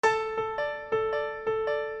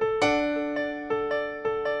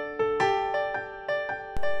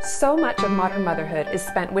So much of modern motherhood is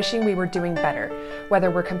spent wishing we were doing better, whether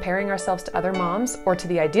we're comparing ourselves to other moms or to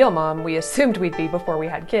the ideal mom we assumed we'd be before we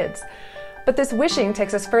had kids. But this wishing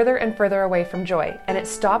takes us further and further away from joy, and it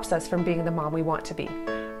stops us from being the mom we want to be.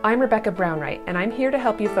 I'm Rebecca Brownwright, and I'm here to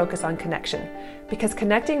help you focus on connection, because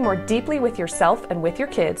connecting more deeply with yourself and with your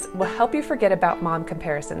kids will help you forget about mom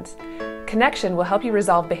comparisons. Connection will help you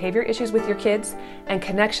resolve behavior issues with your kids, and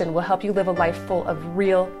connection will help you live a life full of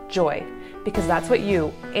real joy, because that's what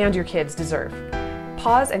you and your kids deserve.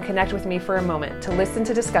 Pause and connect with me for a moment to listen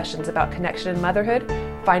to discussions about connection and motherhood,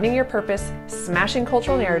 finding your purpose, smashing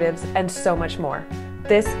cultural narratives, and so much more.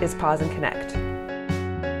 This is Pause and Connect.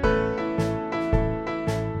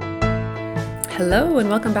 Hello, and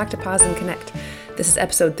welcome back to Pause and Connect. This is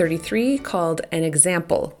episode 33 called An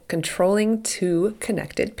Example, Controlling to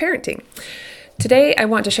Connected Parenting. Today, I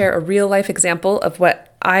want to share a real life example of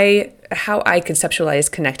how I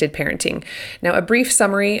conceptualize connected parenting. Now, a brief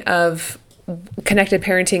summary of connected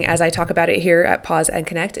parenting as I talk about it here at Pause and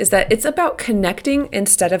Connect is that it's about connecting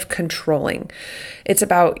instead of controlling. It's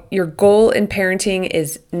about your goal in parenting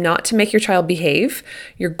is not to make your child behave.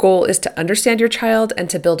 Your goal is to understand your child and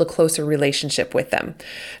to build a closer relationship with them.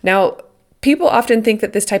 Now, people often think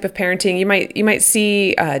that this type of parenting, you might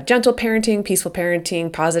see gentle parenting, peaceful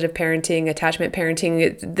parenting, positive parenting, attachment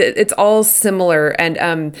parenting. It's all similar,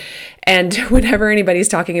 and whenever anybody's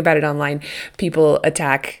talking about it online, people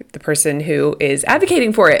attack the person who is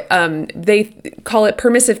advocating for it. They call it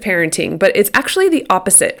permissive parenting, but it's actually the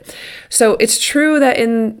opposite. So it's true that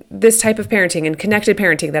in this type of parenting and connected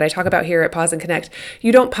parenting that I talk about here at Pause and Connect,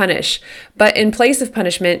 you don't punish, but in place of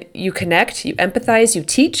punishment, you connect, you empathize, you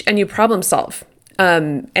teach, and you problem solve.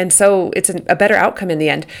 And so it's a better outcome in the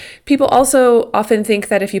end. People also often think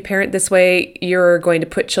that if you parent this way, you're going to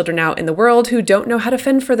put children out in the world who don't know how to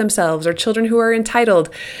fend for themselves, or children who are entitled.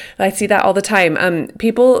 I see that all the time.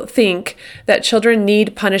 People think that children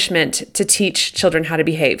need punishment to teach children how to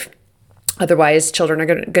behave. Otherwise, children are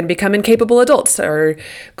going to become incapable adults or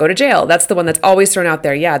go to jail. That's the one that's always thrown out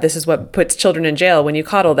there. Yeah, this is what puts children in jail when you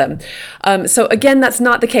coddle them. So again, that's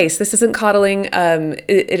not the case. This isn't coddling.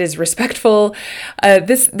 It is respectful.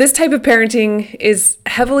 This type of parenting is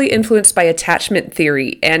heavily influenced by attachment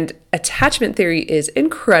theory, and attachment theory is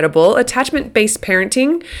incredible. Attachment-based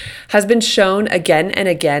parenting has been shown again and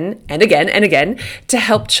again and again and again to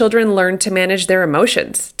help children learn to manage their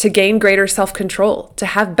emotions, to gain greater self-control, to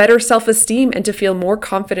have better self-esteem, and to feel more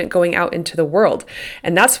confident going out into the world.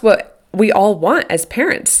 And that's what we all want as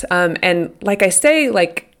parents. And like I say,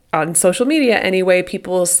 on social media anyway,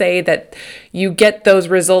 people say that you get those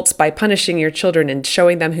results by punishing your children and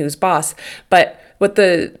showing them who's boss. But what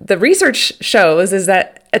the research shows is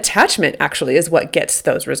that attachment actually is what gets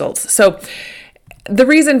those results. So the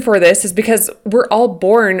reason for this is because we're all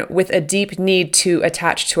born with a deep need to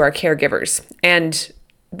attach to our caregivers. And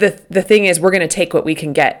the thing is, we're going to take what we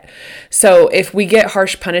can get. So if we get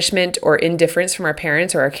harsh punishment or indifference from our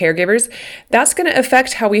parents or our caregivers, that's going to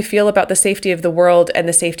affect how we feel about the safety of the world and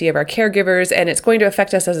the safety of our caregivers. And it's going to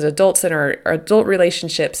affect us as adults in our adult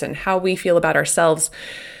relationships and how we feel about ourselves.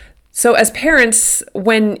 So as parents,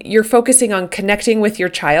 when you're focusing on connecting with your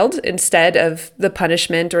child instead of the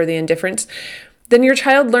punishment or the indifference, then your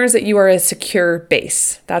child learns that you are a secure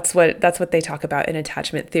base. That's what they talk about in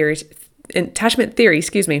attachment theory,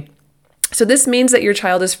 excuse me. So this means that your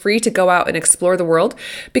child is free to go out and explore the world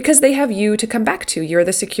because they have you to come back to. You're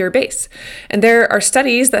the secure base. And there are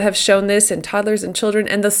studies that have shown this in toddlers and children,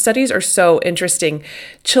 and the studies are so interesting.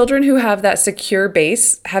 Children who have that secure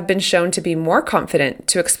base have been shown to be more confident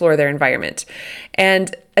to explore their environment.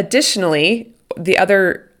 And additionally, the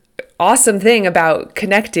other awesome thing about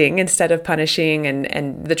connecting instead of punishing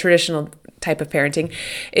and the traditional type of parenting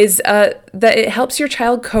is that it helps your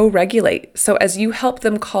child co-regulate. So as you help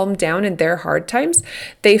them calm down in their hard times,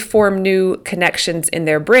 they form new connections in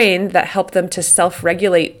their brain that help them to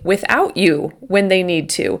self-regulate without you when they need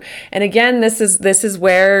to. And again, this is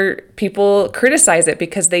where people criticize it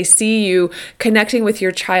because they see you connecting with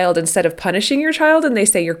your child instead of punishing your child, and they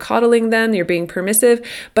say you're coddling them, you're being permissive,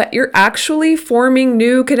 but you're actually forming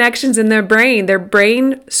new connections in their brain. Their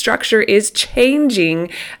brain structure is changing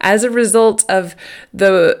as a result of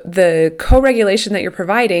the co-regulation that you're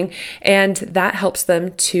providing, and that helps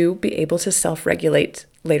them to be able to self-regulate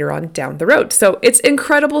later on down the road. So it's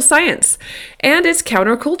incredible science, and it's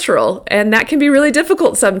countercultural, and that can be really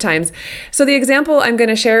difficult sometimes. So the example I'm going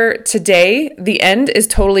to share today, the end is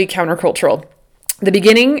totally countercultural. The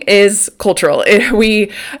beginning is cultural.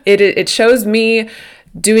 It shows me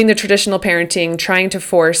doing the traditional parenting, trying to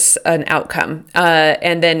force an outcome,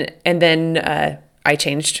 and then I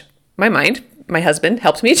changed my mind. my husband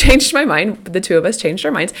helped me change my mind. The two of us changed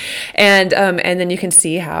our minds. And then you can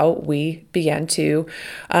see how we began to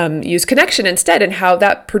use connection instead, and how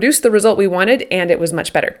that produced the result we wanted, and it was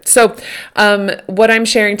much better. So what I'm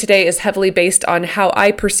sharing today is heavily based on how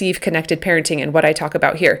I perceive connected parenting and what I talk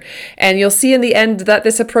about here. And you'll see in the end that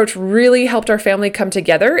this approach really helped our family come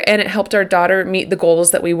together, and it helped our daughter meet the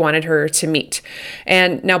goals that we wanted her to meet.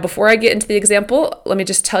 And now, before I get into the example, let me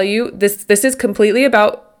just tell you, this is completely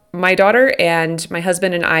about my daughter and my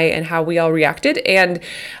husband and I, and how we all reacted. And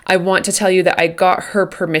I want to tell you that I got her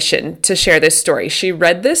permission to share this story. She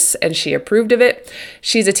read this and she approved of it.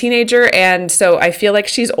 She's a teenager, and so I feel like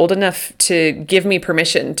she's old enough to give me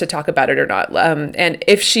permission to talk about it or not. And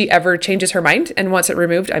if she ever changes her mind and wants it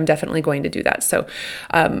removed, I'm definitely going to do that. So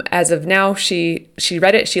as of now, she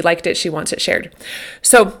read it, she liked it, she wants it shared.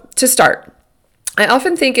 So to start, I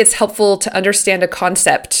often think it's helpful to understand a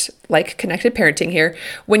concept like connected parenting here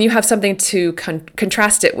when you have something to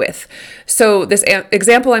contrast it with. So this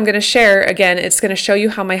example I'm going to share, again, it's going to show you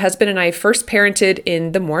how my husband and I first parented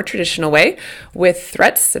in the more traditional way, with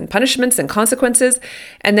threats and punishments and consequences,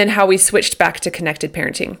 and then how we switched back to connected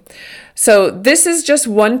parenting. So this is just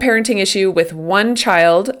one parenting issue with one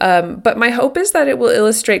child, but my hope is that it will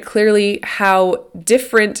illustrate clearly how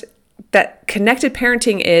different that connected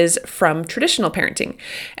parenting is from traditional parenting.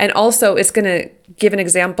 And also it's going to give an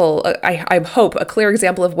example, I hope, a clear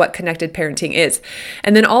example of what connected parenting is.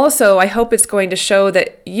 And then also, I hope it's going to show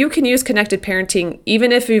that you can use connected parenting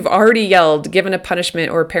even if you've already yelled, given a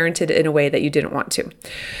punishment, or parented in a way that you didn't want to.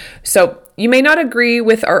 So you may not agree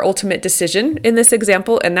with our ultimate decision in this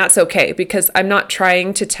example, and that's okay, because I'm not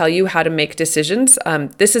trying to tell you how to make decisions.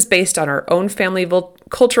 This is based on our own family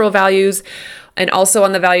cultural values, and also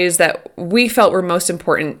on the values that we felt were most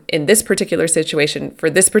important in this particular situation for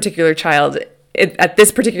this particular child at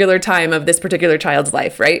this particular time of this particular child's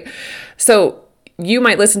life, right? So you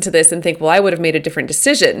might listen to this and think, well, I would have made a different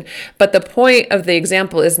decision. But the point of the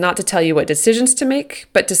example is not to tell you what decisions to make,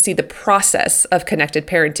 but to see the process of connected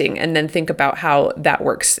parenting and then think about how that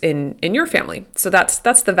works in your family. So that's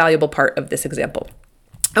the valuable part of this example.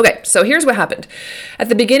 Okay, so here's what happened. At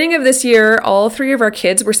the beginning of this year, all three of our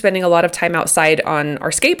kids were spending a lot of time outside on our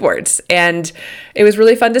skateboards, and it was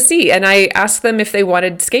really fun to see. And I asked them if they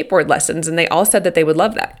wanted skateboard lessons, and they all said that they would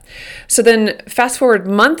love that. So then fast forward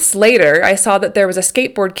months later, I saw that there was a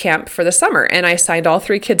skateboard camp for the summer, and I signed all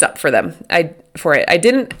three kids up for them. I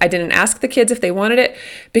didn't ask the kids if they wanted it,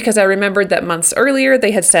 because I remembered that months earlier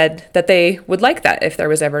they had said that they would like that if there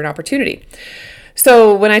was ever an opportunity.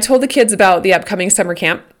 So when I told the kids about the upcoming summer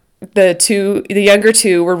camp, the younger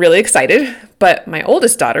two were really excited, but my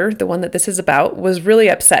oldest daughter, the one that this is about, was really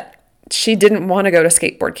upset. She didn't want to go to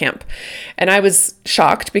skateboard camp. And I was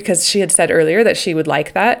shocked because she had said earlier that she would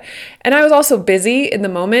like that. And I was also busy in the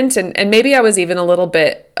moment, and maybe I was even a little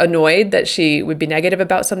bit annoyed that she would be negative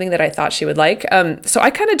about something that I thought she would like. So I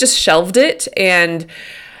kind of just shelved it and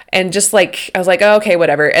just like, I was like, oh, okay,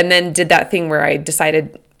 whatever. And then did that thing where I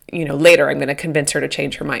decided, later I'm going to convince her to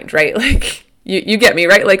change her mind, right? Like, you get me,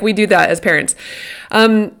 right? Like, we do that as parents.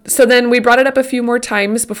 So then we brought it up a few more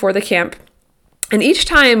times before the camp. And each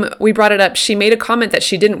time we brought it up, she made a comment that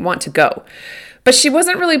she didn't want to go. But she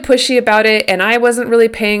wasn't really pushy about it, and I wasn't really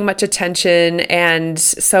paying much attention. And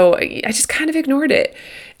so I just kind of ignored it.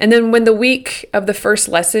 And then when the week of the first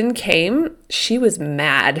lesson came, she was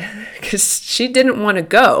mad because she didn't want to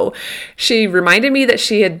go. She reminded me that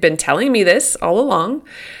she had been telling me this all along.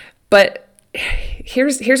 But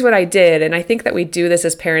here's what I did, and I think that we do this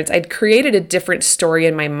as parents. I'd created a different story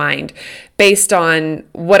in my mind based on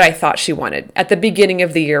what I thought she wanted at the beginning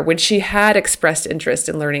of the year when she had expressed interest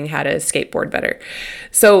in learning how to skateboard better.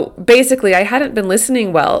 So basically, I hadn't been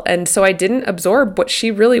listening well, and so I didn't absorb what she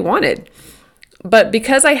really wanted. But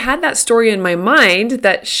because I had that story in my mind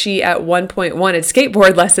that she at one point wanted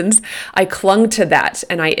skateboard lessons, I clung to that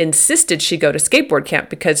and I insisted she go to skateboard camp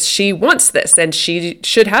because she wants this and she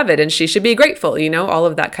should have it and she should be grateful. All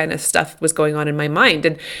of that kind of stuff was going on in my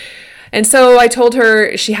mind. And so I told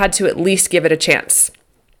her she had to at least give it a chance.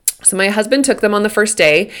 So my husband took them on the first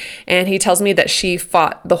day, and he tells me that she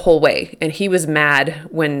fought the whole way, and he was mad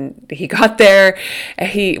when he got there.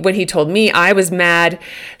 When he told me, I was mad.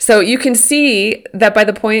 So you can see that by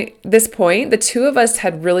this point, the two of us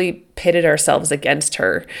had really pitted ourselves against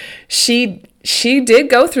her. She did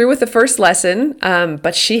go through with the first lesson,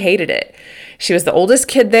 but she hated it. She was the oldest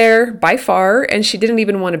kid there by far, and she didn't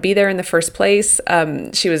even want to be there in the first place.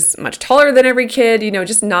 She was much taller than every kid,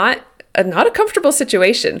 just not a comfortable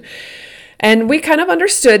situation. And we kind of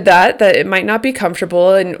understood that it might not be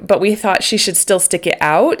comfortable, but we thought she should still stick it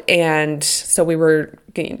out. And so we were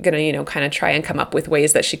going to, kind of try and come up with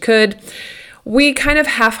ways that she could. We kind of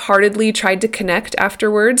half-heartedly tried to connect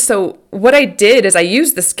afterwards. So what I did is I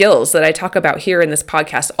used the skills that I talk about here in this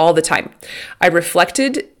podcast all the time. I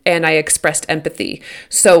reflected and I expressed empathy.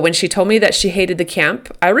 So when she told me that she hated the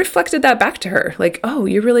camp, I reflected that back to her. Like, oh,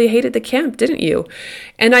 you really hated the camp, didn't you?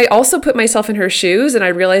 And I also put myself in her shoes, and I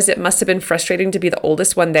realized it must have been frustrating to be the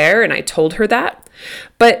oldest one there, and I told her that.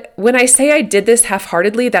 But when I say I did this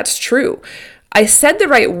half-heartedly, that's true. I said the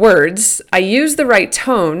right words, I used the right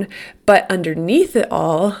tone, but underneath it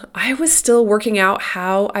all, I was still working out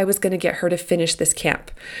how I was going to get her to finish this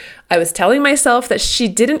camp. I was telling myself that she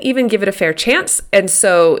didn't even give it a fair chance, and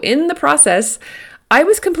so in the process, I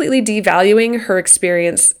was completely devaluing her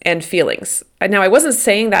experience and feelings. Now, I wasn't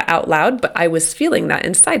saying that out loud, but I was feeling that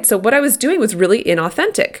inside. So what I was doing was really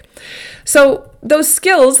inauthentic. So those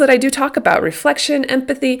skills that I do talk about, reflection,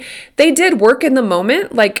 empathy, they did work in the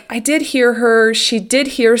moment. Like I did hear her, she did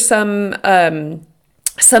hear some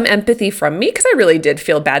empathy from me because I really did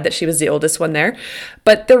feel bad that she was the oldest one there,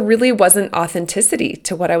 but there really wasn't authenticity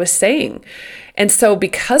to what I was saying. And so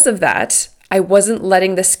because of that, I wasn't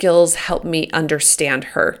letting the skills help me understand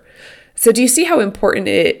her. So do you see how important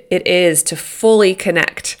it is to fully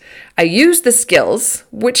connect? I used the skills,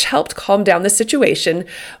 which helped calm down the situation,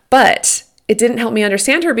 but it didn't help me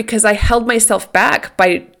understand her because I held myself back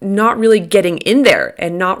by not really getting in there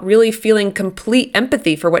and not really feeling complete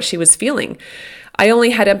empathy for what she was feeling. I only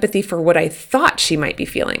had empathy for what I thought she might be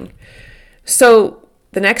feeling. So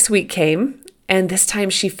the next week came, and this time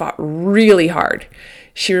she fought really hard.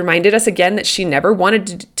 She reminded us again that she never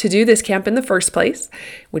wanted to do this camp in the first place,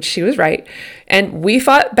 which she was right. And we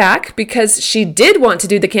fought back because she did want to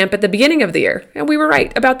do the camp at the beginning of the year. And we were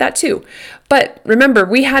right about that too. But remember,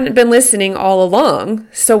 we hadn't been listening all along.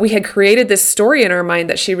 So we had created this story in our mind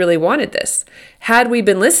that she really wanted this. Had we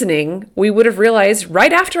been listening, we would have realized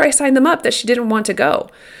right after I signed them up that she didn't want to go.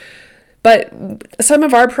 But some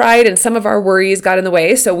of our pride and some of our worries got in the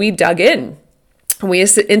way. So we dug in. We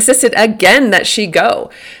insisted again that she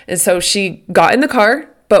go. And so she got in the car,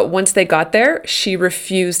 but once they got there, she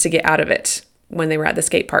refused to get out of it when they were at the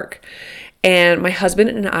skate park. And my husband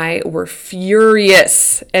and I were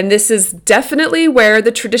furious. And this is definitely where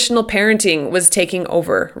the traditional parenting was taking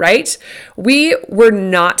over, right? We were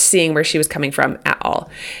not seeing where she was coming from at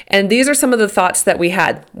all. And these are some of the thoughts that we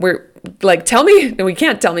had. We're like, tell me, no, we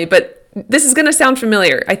can't tell me, but this is going to sound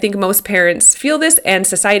familiar. I think most parents feel this, and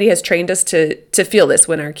society has trained us to feel this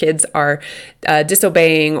when our kids are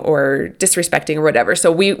disobeying or disrespecting or whatever.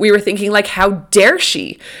 So we were thinking like, how dare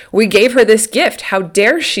she? We gave her this gift. How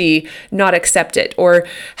dare she not accept it? Or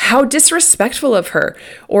how disrespectful of her?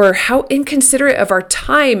 Or how inconsiderate of our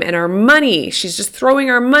time and our money? She's just throwing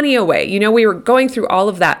our money away. You know, we were going through all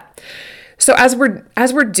of that. So as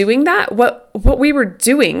we're doing that, what we were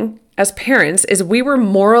doing as parents is we were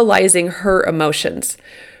moralizing her emotions.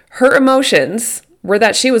 Her emotions were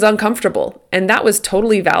that she was uncomfortable, and that was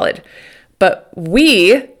totally valid. But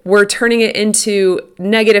we were turning it into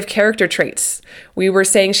negative character traits. We were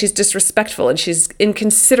saying she's disrespectful and she's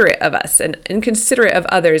inconsiderate of us and inconsiderate of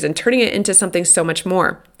others, and turning it into something so much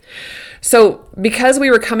more. So because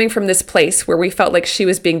we were coming from this place where we felt like she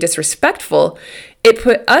was being disrespectful, it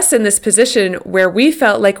put us in this position where we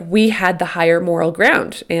felt like we had the higher moral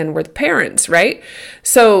ground and we're the parents, right?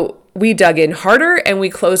 So we dug in harder and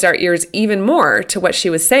we closed our ears even more to what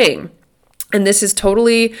she was saying. And this is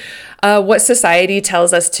totally what society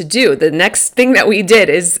tells us to do. The next thing that we did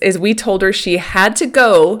is we told her she had to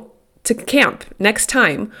go to camp next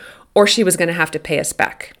time or she was going to have to pay us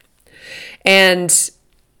back. And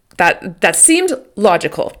that seemed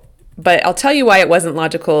logical, but I'll tell you why it wasn't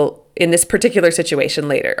logical in this particular situation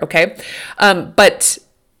later, okay? But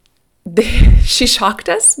she shocked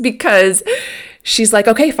us because she's like,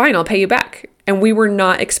 okay, fine, I'll pay you back. And we were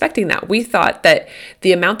not expecting that. We thought that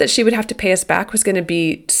the amount that she would have to pay us back was going to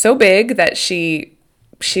be so big that she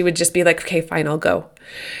would just be like, okay, fine, I'll go.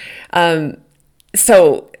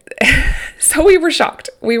 So we were shocked.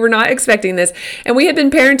 We were not expecting this. And we had been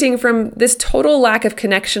parenting from this total lack of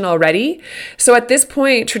connection already. So at this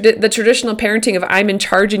point, the traditional parenting of I'm in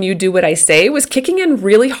charge and you do what I say was kicking in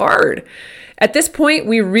really hard. At this point,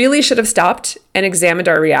 we really should have stopped and examined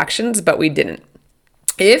our reactions, but we didn't.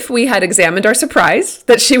 If we had examined our surprise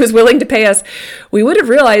that she was willing to pay us, we would have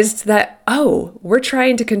realized that, oh, we're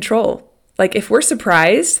trying to control. Like if we're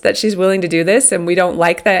surprised that she's willing to do this and we don't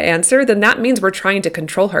like that answer, then that means we're trying to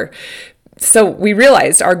control her. So we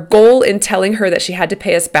realized our goal in telling her that she had to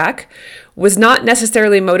pay us back was not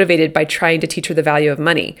necessarily motivated by trying to teach her the value of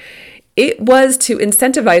money. It was to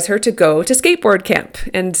incentivize her to go to skateboard camp.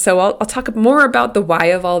 And so I'll talk more about the why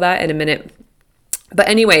of all that in a minute. But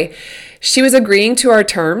anyway, she was agreeing to our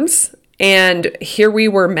terms And here we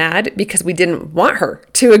were mad because we didn't want her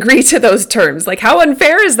to agree to those terms. Like, how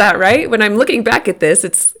unfair is that, right? When I'm looking back at this,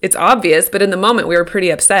 it's obvious, but in the moment we were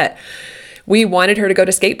pretty upset. We wanted her to go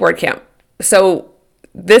to skateboard camp. So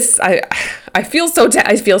this, I feel so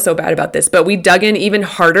bad about this, but we dug in even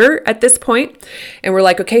harder at this point, and we're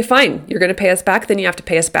like, okay, fine, you're going to pay us back. Then you have to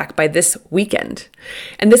pay us back by this weekend.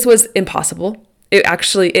 And this was impossible. It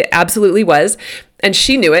absolutely was. And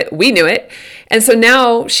she knew it. We knew it. And so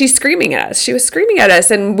now she's screaming at us. She was screaming at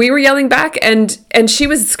us, and we were yelling back, and she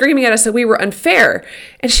was screaming at us that we were unfair.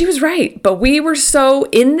 And she was right. But we were so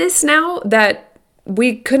in this now that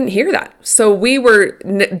we couldn't hear that. So we were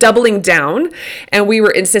doubling down, and we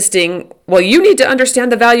were insisting, well, you need to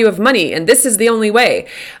understand the value of money, and this is the only way.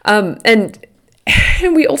 And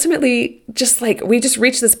we ultimately we just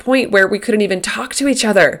reached this point where we couldn't even talk to each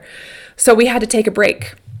other. So we had to take a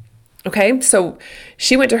break. Okay. So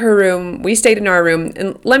she went to her room. We stayed in our room,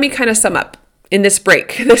 and let me kind of sum up in this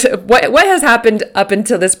break, what has happened up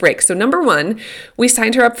until this break. So number one, we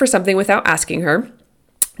signed her up for something without asking her.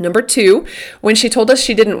 Number two, when she told us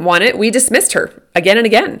she didn't want it, we dismissed her again and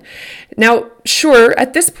again. Now, sure,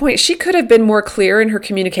 at this point, she could have been more clear in her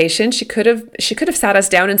communication. She could have sat us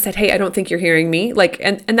down and said, hey, I don't think you're hearing me.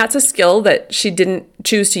 And that's a skill that she didn't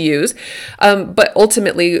choose to use. But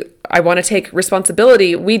ultimately, I want to take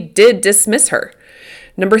responsibility. We did dismiss her.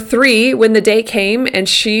 Number three, when the day came and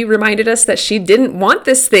she reminded us that she didn't want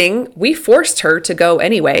this thing, we forced her to go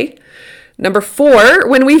anyway. Number four,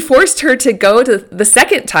 when we forced her to go to the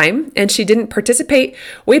second time and she didn't participate,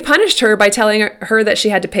 we punished her by telling her that she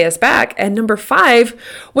had to pay us back. And number five,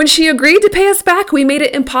 when she agreed to pay us back, we made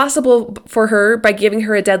it impossible for her by giving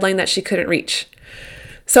her a deadline that she couldn't reach.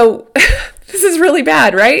 So this is really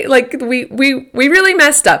bad, right? Like we really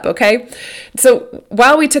messed up, okay? So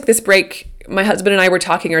while we took this break, my husband and I were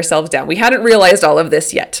talking ourselves down. We hadn't realized all of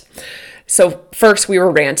this yet. So first we were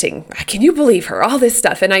ranting, can you believe her? All this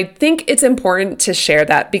stuff. And I think it's important to share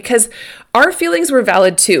that because our feelings were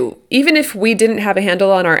valid too, even if we didn't have a handle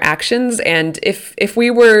on our actions. And if we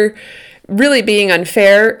were really being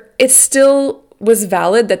unfair, it still was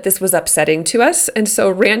valid that this was upsetting to us. And so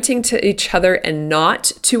ranting to each other and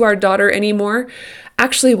not to our daughter anymore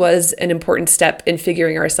actually was an important step in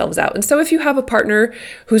figuring ourselves out. And so if you have a partner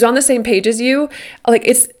who's on the same page as you, like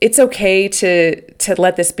it's okay to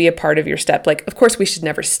let this be a part of your step. Like, of course, we should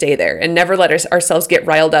never stay there and never let ourselves get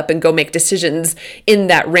riled up and go make decisions in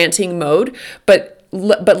that ranting mode. But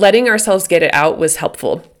letting ourselves get it out was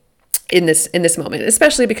helpful in this moment,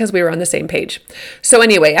 especially because we were on the same page. So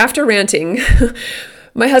anyway, after ranting,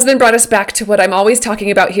 my husband brought us back to what I'm always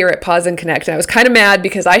talking about here at Pause and Connect. And I was kind of mad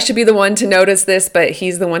because I should be the one to notice this, but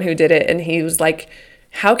he's the one who did it. And he was like,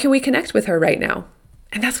 how can we connect with her right now?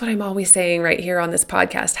 And that's what I'm always saying right here on this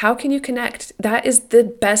podcast. How can you connect? That is the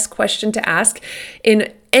best question to ask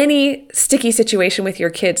in any sticky situation with your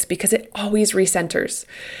kids because it always recenters.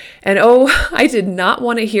 And I did not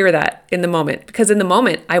want to hear that in the moment because in the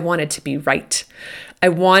moment I wanted to be right. I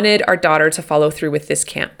wanted our daughter to follow through with this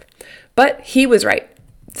camp, but he was right.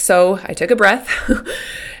 So I took a breath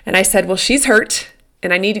and I said, well, she's hurt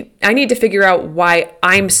and I need to figure out why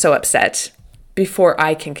I'm so upset before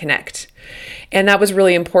I can connect. And that was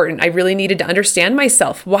really important. I really needed to understand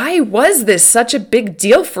myself. Why was this such a big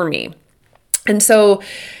deal for me? And so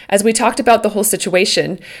as we talked about the whole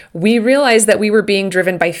situation, we realized that we were being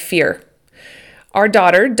driven by fear. Our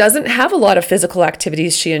daughter doesn't have a lot of physical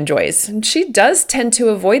activities she enjoys, and she does tend to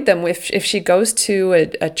avoid them if she goes to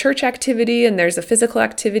a church activity and there's a physical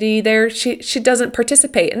activity there, she doesn't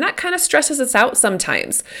participate, and that kind of stresses us out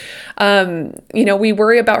sometimes. We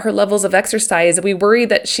worry about her levels of exercise. We worry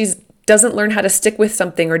that she doesn't learn how to stick with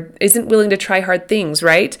something or isn't willing to try hard things,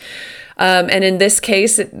 right? And in this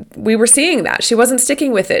case, we were seeing that. She wasn't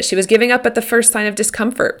sticking with it. She was giving up at the first sign of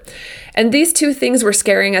discomfort. And these two things were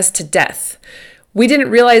scaring us to death. We didn't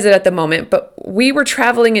realize it at the moment, but we were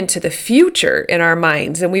traveling into the future in our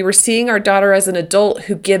minds, and we were seeing our daughter as an adult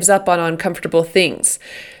who gives up on uncomfortable things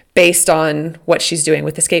based on what she's doing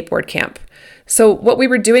with the skateboard camp. So what we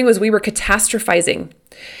were doing was we were catastrophizing.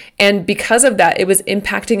 And because of that, it was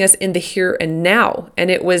impacting us in the here and now,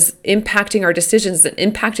 and it was impacting our decisions and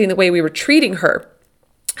impacting the way we were treating her.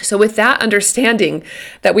 So with that understanding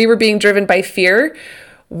that we were being driven by fear,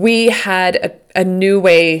 we had a new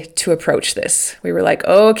way to approach this. We were like,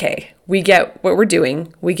 okay, we get what we're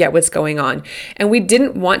doing. We get what's going on. And we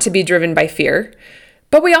didn't want to be driven by fear,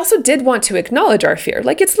 but we also did want to acknowledge our fear.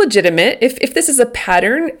 Like, it's legitimate. If this is a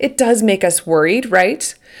pattern, it does make us worried,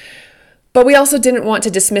 right? But we also didn't want to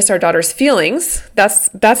dismiss our daughter's feelings.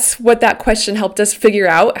 That's what that question helped us figure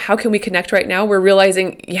out. How can we connect right now? We're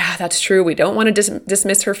realizing, yeah, that's true. We don't want to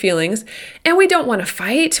dismiss her feelings, and we don't want to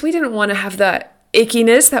fight. We didn't want to have that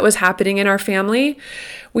ickiness that was happening in our family.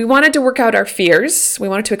 We wanted to work out our fears. We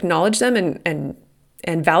wanted to acknowledge them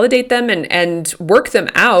and validate them and work them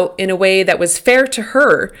out in a way that was fair to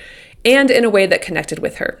her and in a way that connected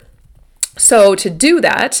with her. So to do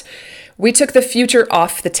that, we took the future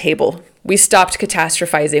off the table. We stopped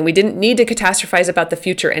catastrophizing. We didn't need to catastrophize about the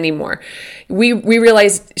future anymore. We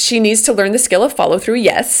realized she needs to learn the skill of follow through,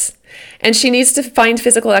 yes. And she needs to find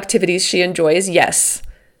physical activities she enjoys, yes.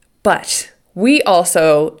 But we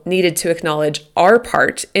also needed to acknowledge our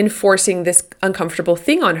part in forcing this uncomfortable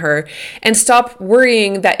thing on her and stop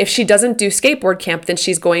worrying that if she doesn't do skateboard camp, then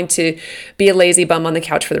she's going to be a lazy bum on the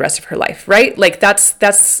couch for the rest of her life, right? Like that's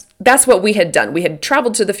what we had done. We had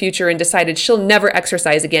traveled to the future and decided she'll never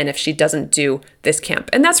exercise again if she doesn't do this camp.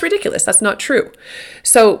 And that's ridiculous. That's not true.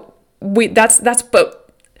 So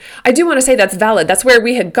but I do want to say that's valid. That's where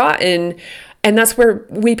we had gotten. And that's where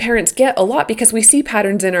we parents get a lot, because we see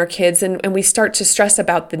patterns in our kids and we start to stress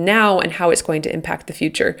about the now and how it's going to impact the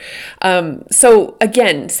future. So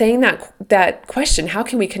again, saying that question, how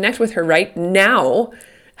can we connect with her right now,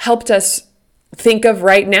 helped us think of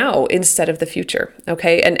right now instead of the future.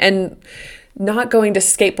 Okay. And not going to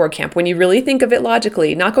skateboard camp, when you really think of it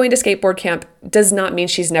logically, not going to skateboard camp does not mean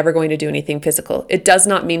she's never going to do anything physical. It does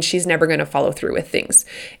not mean she's never going to follow through with things.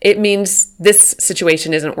 It means this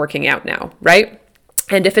situation isn't working out now, right?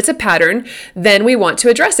 And if it's a pattern, then we want to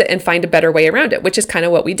address it and find a better way around it, which is kind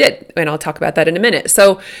of what we did. And I'll talk about that in a minute.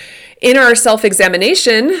 So in our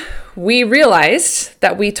self-examination, we realized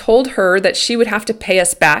that we told her that she would have to pay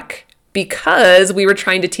us back because we were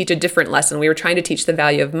trying to teach a different lesson. We were trying to teach the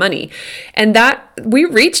value of money. And that we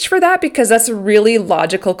reached for that because that's a really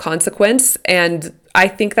logical consequence. And I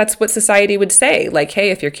think that's what society would say. Like,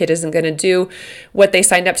 hey, if your kid isn't going to do what they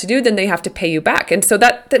signed up to do, then they have to pay you back. And so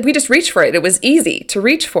that we just reached for it. It was easy to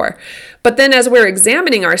reach for. But then as we're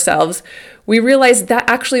examining ourselves, we realized that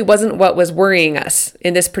actually wasn't what was worrying us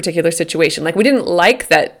in this particular situation. Like, we didn't like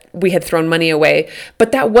that we had thrown money away,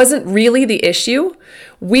 but that wasn't really the issue.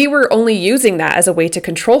 We were only using that as a way to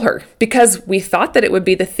control her because we thought that it would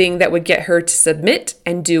be the thing that would get her to submit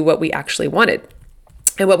and do what we actually wanted.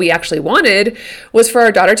 And what we actually wanted was for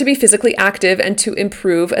our daughter to be physically active and to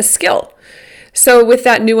improve a skill. So with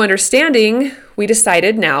that new understanding, we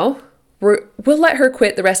decided now we'll let her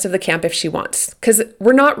quit the rest of the camp if she wants, because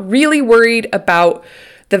we're not really worried about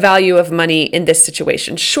the value of money in this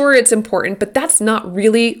situation. Sure, it's important, but that's not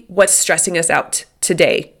really what's stressing us out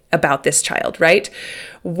today about this child, right?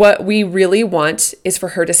 What we really want is for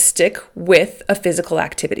her to stick with a physical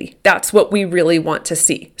activity. That's what we really want to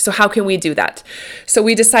see. So how can we do that? So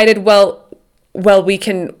we decided, well,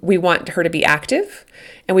 we want her to be active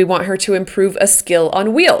and we want her to improve a skill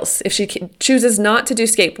on wheels. If she chooses not to do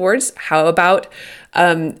skateboards, how about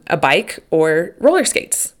a bike or roller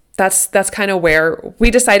skates? That's kind of where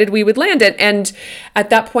we decided we would land it. And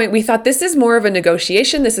at that point, we thought this is more of a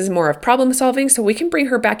negotiation. This is more of problem solving. So we can bring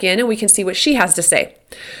her back in and we can see what she has to say.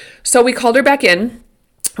 So we called her back in.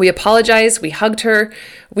 We apologized. We hugged her.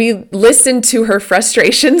 We listened to her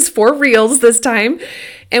frustrations for reals this time.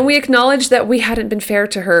 And we acknowledged that we hadn't been fair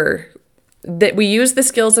to her, that we used the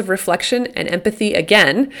skills of reflection and empathy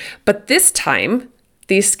again, but this time,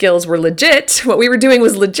 these skills were legit. What we were doing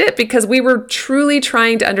was legit because we were truly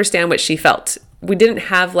trying to understand what she felt. We didn't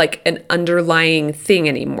have like an underlying thing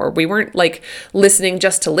anymore. We weren't like listening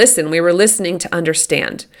just to listen. We were listening to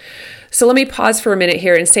understand. So let me pause for a minute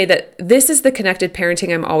here and say that this is the connected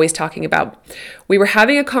parenting I'm always talking about. We were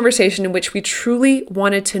having a conversation in which we truly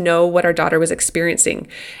wanted to know what our daughter was experiencing,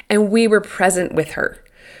 and we were present with her.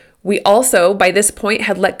 We also, by this point,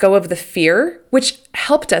 had let go of the fear, which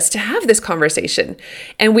helped us to have this conversation.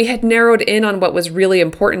 And we had narrowed in on what was really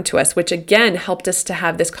important to us, which again helped us to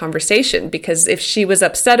have this conversation. Because if she was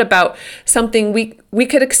upset about something, we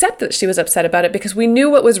could accept that she was upset about it because we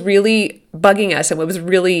knew what was really bugging us and what was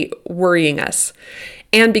really worrying us.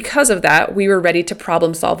 And because of that, we were ready to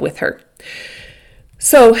problem solve with her.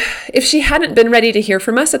 So if she hadn't been ready to hear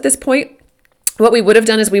from us at this point, what we would have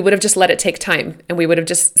done is we would have just let it take time, and we would have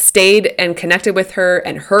just stayed and connected with her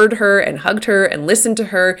and heard her and hugged her and listened to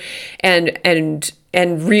her and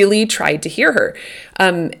really tried to hear her.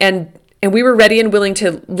 And And we were ready and willing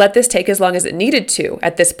to let this take as long as it needed to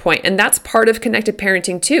at this point. And that's part of connected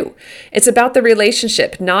parenting too. It's about the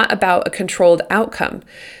relationship, not about a controlled outcome.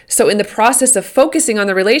 So in the process of focusing on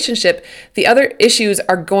the relationship, the other issues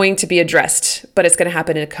are going to be addressed, but it's going to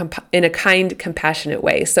happen in a kind, compassionate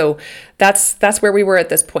way. So that's where we were at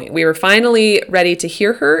this point. We were finally ready to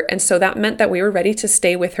hear her. And so that meant that we were ready to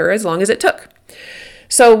stay with her as long as it took.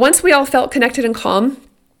 So once we all felt connected and calm,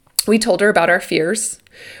 we told her about our fears.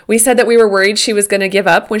 We said that we were worried she was going to give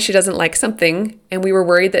up when she doesn't like something, and we were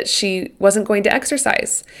worried that she wasn't going to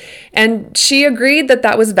exercise. And she agreed that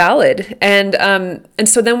that was valid. And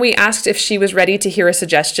so then we asked if she was ready to hear a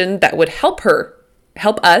suggestion that would help her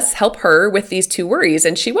with these two worries,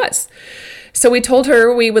 and she was. So we told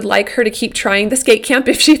her we would like her to keep trying the skate camp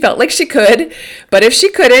if she felt like she could, but if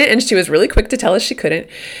she couldn't, and she was really quick to tell us she couldn't,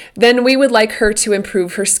 then we would like her to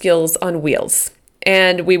improve her skills on wheels.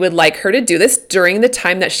 And we would like her to do this during the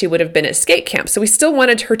time that she would have been at skate camp. So we still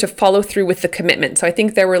wanted her to follow through with the commitment. So I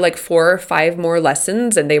think there were like 4 or 5 more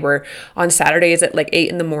lessons, and they were on Saturdays at like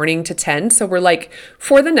 8 in the morning to 10. So we're like,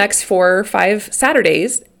 for the next 4 or 5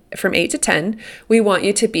 Saturdays from 8 to 10, we want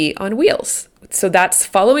you to be on wheels. So that's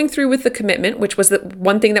following through with the commitment, which was the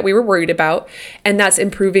one thing that we were worried about. And that's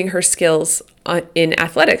improving her skills in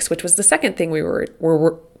athletics, which was the second thing we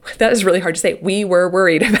were that is really hard to say. We were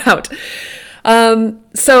worried about.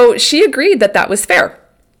 So she agreed that that was fair.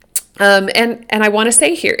 And I want to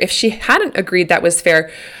say here, if she hadn't agreed that was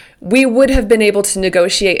fair, we would have been able to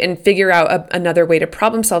negotiate and figure out another way to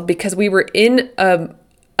problem solve, because we were in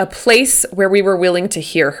a place where we were willing to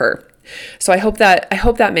hear her. So I hope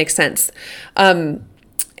that makes sense.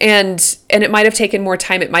 And it might have taken more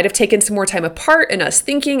time. It might have taken some more time apart and us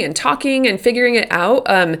thinking and talking and figuring it out.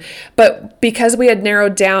 But because we had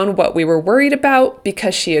narrowed down what we were worried about,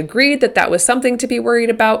 because she agreed that that was something to be worried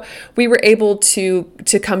about, we were able to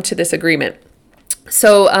come to this agreement.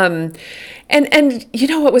 So, and you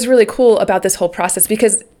know what was really cool about this whole process,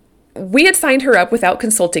 because we had signed her up without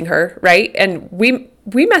consulting her, right? And we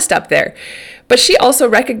messed up there. But she also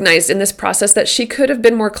recognized in this process that she could have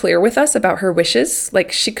been more clear with us about her wishes. Like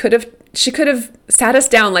she could have sat us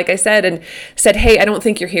down, like I said, and said, "Hey, I don't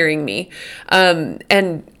think you're hearing me."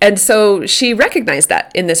 And so she recognized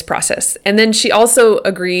that in this process. And then she also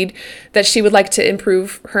agreed that she would like to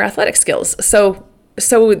improve her athletic skills. So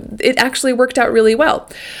it actually worked out really well.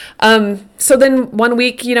 So then one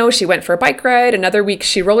week, she went for a bike ride. Another week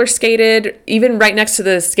she roller skated, even right next to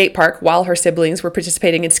the skate park while her siblings were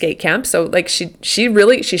participating in skate camp. So like she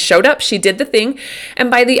showed up, she did the thing. And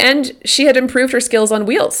by the end, she had improved her skills on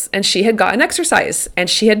wheels, and she had gotten exercise, and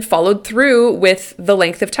she had followed through with the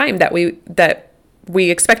length of time that we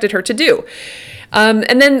expected her to do.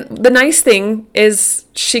 And then the nice thing is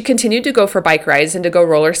she continued to go for bike rides and to go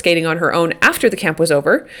roller skating on her own after the camp was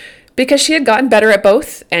over, because she had gotten better at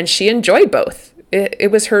both and she enjoyed both. It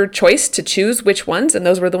was her choice to choose which ones, and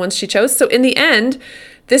those were the ones she chose. So in the end,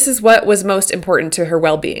 this is what was most important to her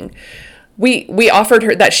well-being. We offered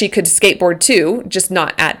her that she could skateboard too, just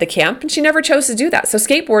not at the camp, and she never chose to do that. So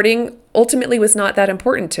skateboarding ultimately was not that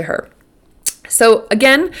important to her. So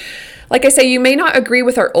again, like I say, you may not agree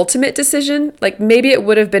with our ultimate decision. Like maybe it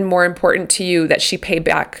would have been more important to you that she pay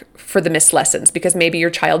back for the missed lessons, because maybe your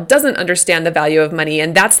child doesn't understand the value of money,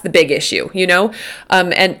 and that's the big issue,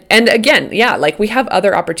 And again, yeah, like we have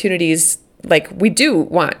other opportunities. Like we do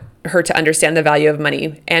want her to understand the value of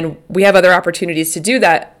money, and we have other opportunities to do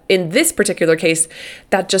that. In this particular case,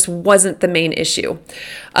 that just wasn't the main issue.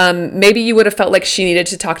 Maybe you would have felt like she needed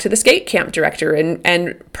to talk to the skate camp director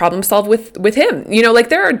and problem solve with him. Like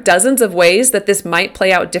there are dozens of ways that this might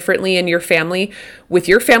play out differently in your family, with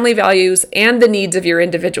your family values and the needs of your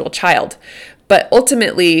individual child. But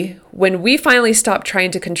ultimately, when we finally stopped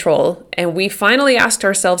trying to control and we finally asked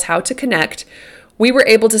ourselves how to connect, we were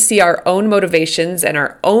able to see our own motivations and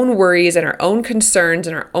our own worries and our own concerns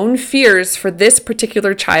and our own fears for this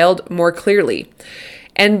particular child more clearly.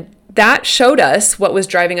 And that showed us what was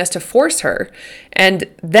driving us to force her. And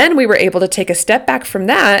then we were able to take a step back from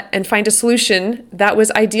that and find a solution that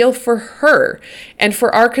was ideal for her and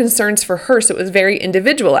for our concerns for her. So it was very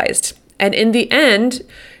individualized. And in the end,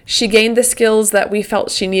 she gained the skills that we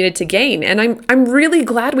felt she needed to gain. And I'm really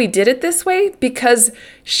glad we did it this way, because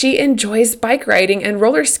she enjoys bike riding and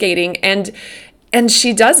roller skating, and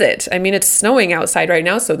she does it. I mean, it's snowing outside right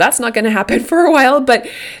now, so that's not going to happen for a while.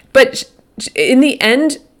 But in the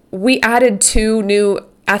end, we added 2 new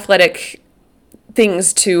athletic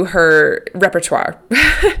things to her repertoire.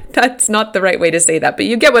 That's not the right way to say that, but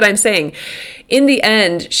you get what I'm saying. In the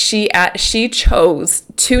end, she chose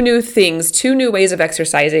 2 new things, 2 new ways of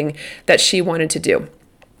exercising that she wanted to do.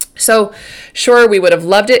 So sure, we would have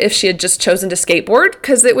loved it if she had just chosen to skateboard,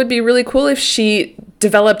 because it would be really cool if she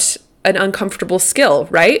developed an uncomfortable skill,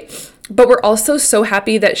 right? But we're also so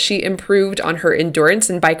happy that she improved on her endurance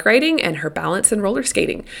in bike riding and her balance in roller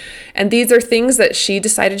skating. And these are things that she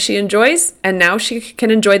decided she enjoys, and now she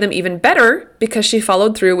can enjoy them even better because she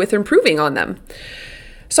followed through with improving on them.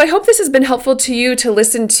 So I hope this has been helpful to you to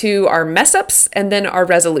listen to our mess ups and then our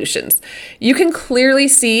resolutions. You can clearly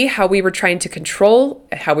see how we were trying to control,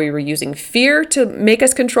 how we were using fear to make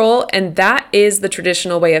us control, and that is the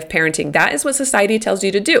traditional way of parenting. That is what society tells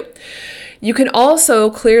you to do. You can also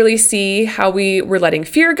clearly see how we were letting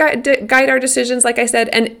fear guide our decisions, like I said,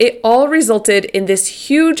 and it all resulted in this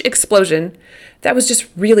huge explosion that was just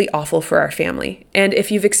really awful for our family. And if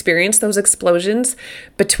you've experienced those explosions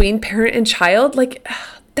between parent and child, like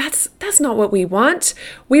that's not what we want.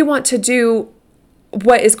 We want to do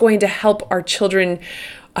what is going to help our children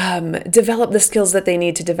develop the skills that they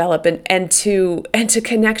need to develop and to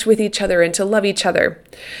connect with each other and to love each other.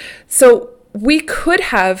 So we could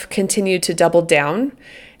have continued to double down.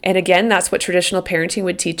 And again, that's what traditional parenting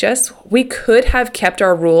would teach us. We could have kept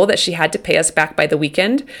our rule that she had to pay us back by the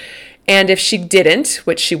weekend. And if she didn't,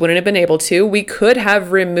 which she wouldn't have been able to, we could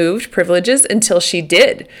have removed privileges until she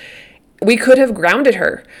did. We could have grounded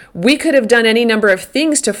her. We could have done any number of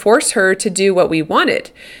things to force her to do what we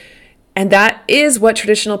wanted. And that is what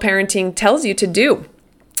traditional parenting tells you to do.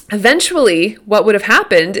 Eventually, what would have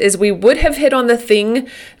happened is we would have hit on the thing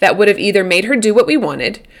that would have either made her do what we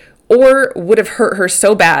wanted or would have hurt her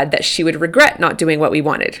so bad that she would regret not doing what we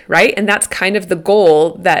wanted, right? And that's kind of the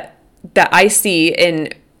goal that I see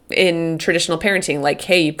in traditional parenting. Like,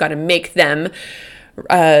 hey, you've got to make them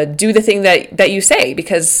do the thing that you say,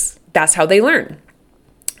 because that's how they learn.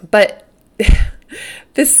 But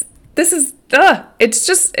this is it's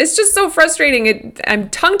just so frustrating. I'm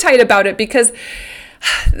tongue-tied about it because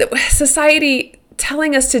society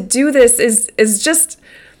telling us to do this is just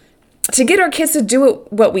to get our kids to do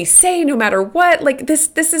what we say no matter what. Like this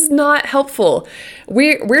is not helpful.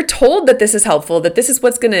 We're told that this is helpful, that this is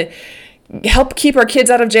what's going to help keep our kids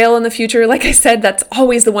out of jail in the future. Like I said, that's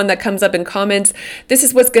always the one that comes up in comments. This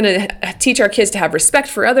is what's going to teach our kids to have respect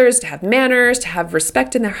for others, to have manners, to have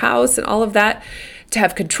respect in their house and all of that, to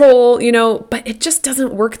have control, but it just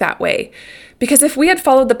doesn't work that way. Because if we had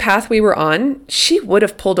followed the path we were on, she would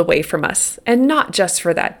have pulled away from us, and not just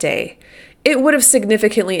for that day. It would have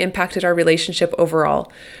significantly impacted our relationship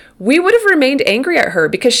overall. We would have remained angry at her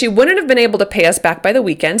because she wouldn't have been able to pay us back by the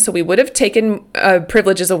weekend. So we would have taken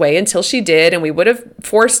privileges away until she did. And we would have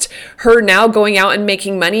forced her now going out and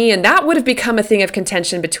making money. And that would have become a thing of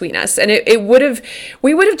contention between us. And we would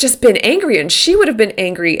have just been angry, and she would have been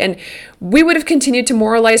angry. And we would have continued to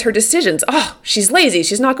moralize her decisions. Oh, she's lazy.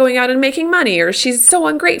 She's not going out and making money, or she's so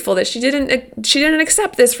ungrateful that she didn't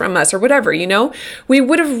accept this from us, or whatever, We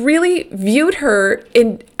would have really viewed her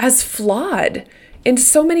as flawed in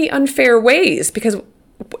so many unfair ways, because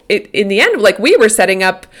in the end, like, we were setting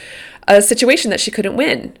up a situation that she couldn't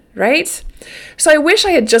win, right? So I wish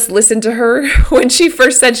I had just listened to her when she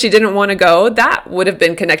first said she didn't want to go. That would have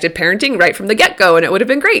been connected parenting right from the get-go, and it would have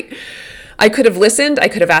been great. I could have listened. I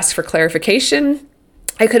could have asked for clarification.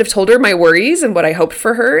 I could have told her my worries and what I hoped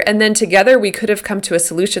for her, and then together we could have come to a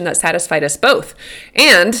solution that satisfied us both.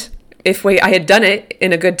 And if I had done it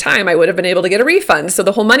in a good time, I would have been able to get a refund. So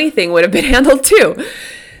the whole money thing would have been handled too.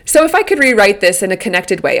 So if I could rewrite this in a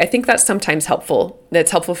connected way, I think that's sometimes helpful. That's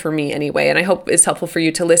helpful for me anyway. And I hope it's helpful for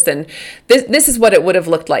you to listen. This is what it would have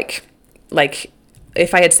looked like. Like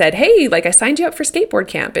if I had said, hey, like, I signed you up for skateboard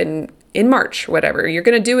camp in March, whatever, you're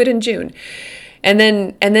going to do it in June. And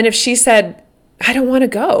then if she said, I don't want to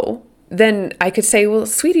go, then I could say, well,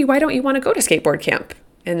 sweetie, why don't you want to go to skateboard camp?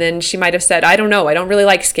 And then she might have said, I don't know, I don't really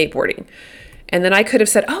like skateboarding. And then I could have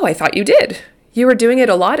said, oh, I thought you did. You were doing it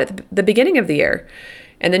a lot at the beginning of the year.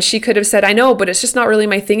 And then she could have said, I know, but it's just not really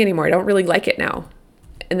my thing anymore. I don't really like it now.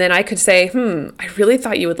 And then I could say, I really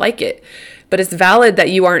thought you would like it, but it's valid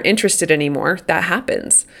that you aren't interested anymore. That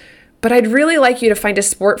happens. But I'd really like you to find a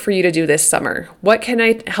sport for you to do this summer. What can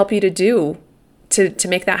I help you to do to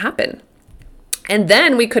make that happen? And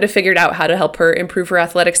then we could have figured out how to help her improve her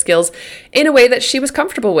athletic skills in a way that she was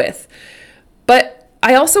comfortable with. But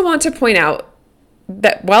I also want to point out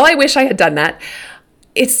that while I wish I had done that,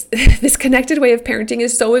 this connected way of parenting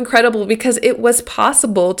is so incredible because it was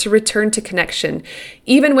possible to return to connection,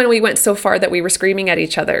 even when we went so far that we were screaming at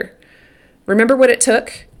each other. Remember what it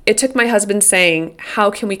took? It took my husband saying, how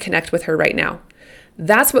can we connect with her right now?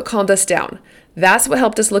 That's what calmed us down. That's what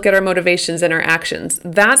helped us look at our motivations and our actions.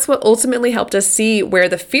 That's what ultimately helped us see where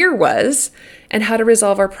the fear was and how to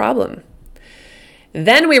resolve our problem.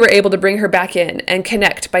 Then we were able to bring her back in and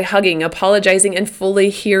connect by hugging, apologizing, and fully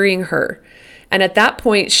hearing her. And at that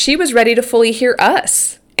point, she was ready to fully hear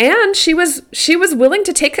us. And she was willing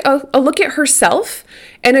to take a look at herself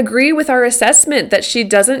and agree with our assessment that she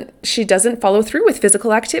doesn't follow through with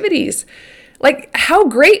physical activities. Like, how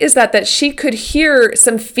great is that she could hear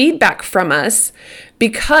some feedback from us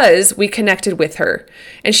because we connected with her,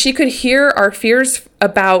 and she could hear our fears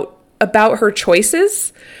about her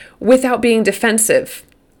choices without being defensive.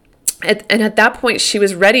 And at that point, she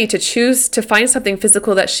was ready to choose to find something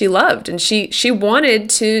physical that she loved, and she wanted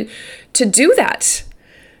to do that.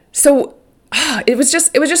 So it was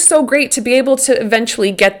just so great to be able to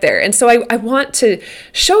eventually get there. And so I want to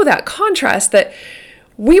show that contrast, that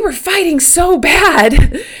we were fighting so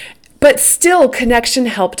bad, but still connection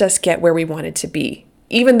helped us get where we wanted to be,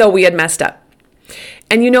 even though we had messed up.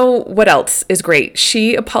 And you know what else is great?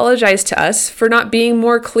 She apologized to us for not being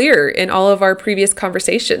more clear in all of our previous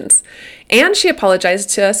conversations. And she apologized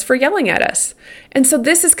to us for yelling at us. And so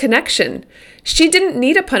this is connection. She didn't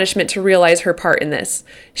need a punishment to realize her part in this.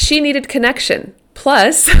 She needed connection.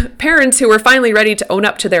 Plus, parents who were finally ready to own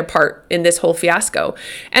up to their part in this whole fiasco.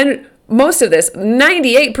 And most of this,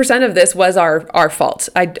 98% of this was our fault.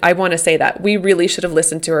 I want to say that. We really should have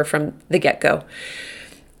listened to her from the get-go.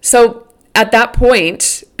 So at that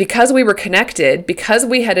point, because we were connected, because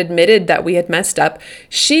we had admitted that we had messed up,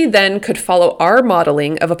 she then could follow our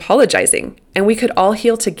modeling of apologizing, and we could all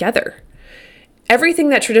heal together. Everything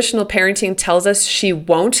that traditional parenting tells us she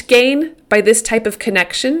won't gain by this type of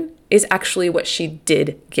connection is actually what she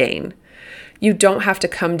did gain. You don't have to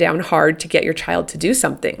come down hard to get your child to do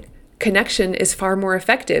something. Connection is far more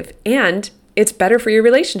effective, and it's better for your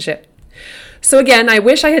relationship. So again, I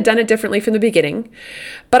wish I had done it differently from the beginning,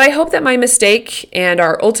 but I hope that my mistake and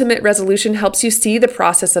our ultimate resolution helps you see the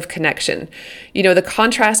process of connection. You know, the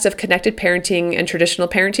contrast of connected parenting and traditional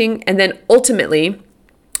parenting, and then ultimately,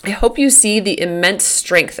 I hope you see the immense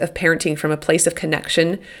strength of parenting from a place of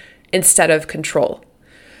connection instead of control.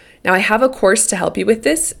 Now, I have a course to help you with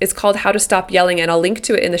this. It's called How to Stop Yelling, and I'll link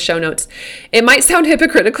to it in the show notes. It might sound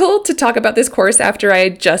hypocritical to talk about this course after I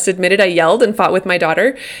just admitted I yelled and fought with my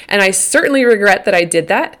daughter, and I certainly regret that I did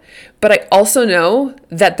that. But I also know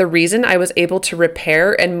that the reason I was able to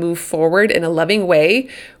repair and move forward in a loving way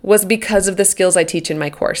was because of the skills I teach in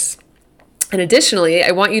my course. And additionally,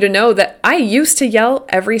 I want you to know that I used to yell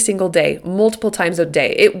every single day, multiple times a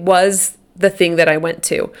day. It was the thing that I went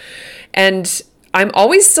to. And I'm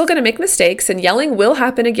always still going to make mistakes, and yelling will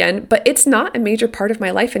happen again, but it's not a major part of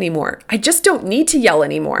my life anymore. I just don't need to yell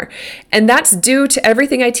anymore. And that's due to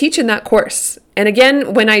everything I teach in that course. And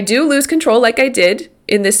again, when I do lose control like I did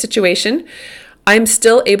in this situation, I'm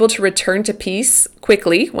still able to return to peace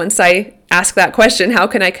quickly once I ask that question, how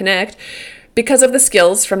can I connect? Because of the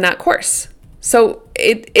skills from that course. So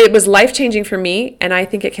it was life-changing for me, and I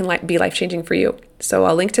think it can be life-changing for you. So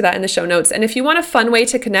I'll link to that in the show notes. And if you want a fun way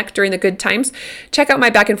to connect during the good times, check out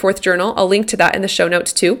my back and forth journal. I'll link to that in the show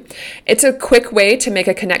notes too. It's a quick way to make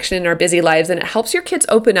a connection in our busy lives, and it helps your kids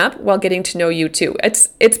open up while getting to know you too.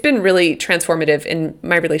 It's been really transformative in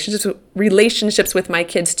my relationships with my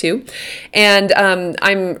kids too. And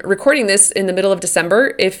I'm recording this in the middle of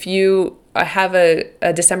December. If you have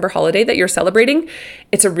a December holiday that you're celebrating,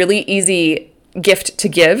 it's a really easy gift to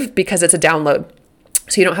give because it's a download.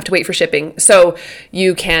 So you don't have to wait for shipping. So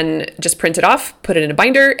you can just print it off, put it in a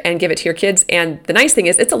binder, and give it to your kids. And the nice thing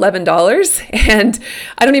is it's $11. And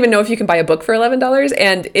I don't even know if you can buy a book for $11.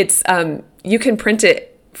 And it's you can print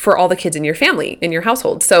it for all the kids in your family, in your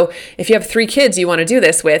household. So if you have 3 kids you want to do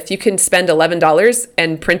this with, you can spend $11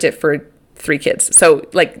 and print it for 3 kids. So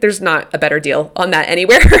there's not a better deal on that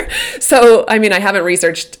anywhere. So, I mean, I haven't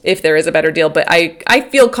researched if there is a better deal, but I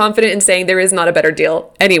feel confident in saying there is not a better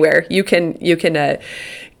deal anywhere. You can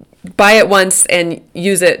buy it once and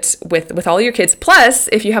use it with all your kids. Plus,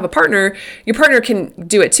 if you have a partner, your partner can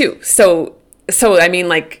do it too. So I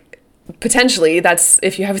mean, potentially that's,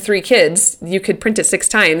 if you have 3 kids, you could print it 6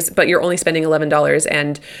 times, but you're only spending $11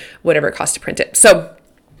 and whatever it costs to print it. So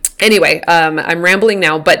anyway, I'm rambling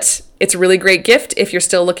now, but it's a really great gift if you're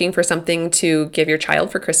still looking for something to give your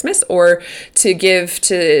child for Christmas, or to give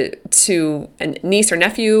to a niece or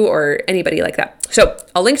nephew or anybody like that. So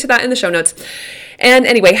I'll link to that in the show notes. And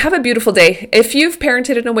anyway, have a beautiful day. If you've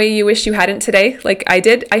parented in a way you wish you hadn't today, like I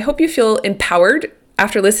did, I hope you feel empowered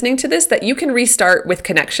after listening to this, that you can restart with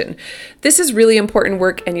connection. This is really important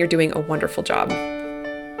work, and you're doing a wonderful job.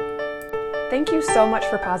 Thank you so much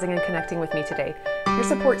for pausing and connecting with me today. Your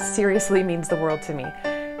support seriously means the world to me.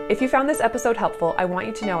 If you found this episode helpful, I want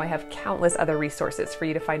you to know I have countless other resources for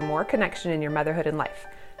you to find more connection in your motherhood and life.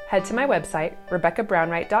 head to my website,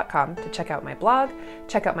 RebeccaBrownWright.com, to check out my blog,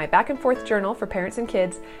 check out my back and forth journal for parents and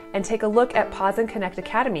kids, and take a look at Pause and Connect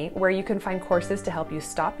Academy, where you can find courses to help you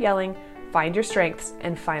stop yelling, find your strengths,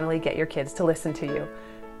 and finally get your kids to listen to you.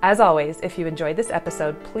 As always, if you enjoyed this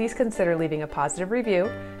episode, please consider leaving a positive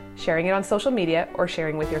review, sharing it on social media, or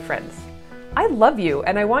sharing with your friends. I love you,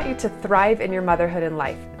 and I want you to thrive in your motherhood and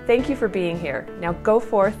life. Thank you for being here. Now go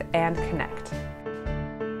forth and connect.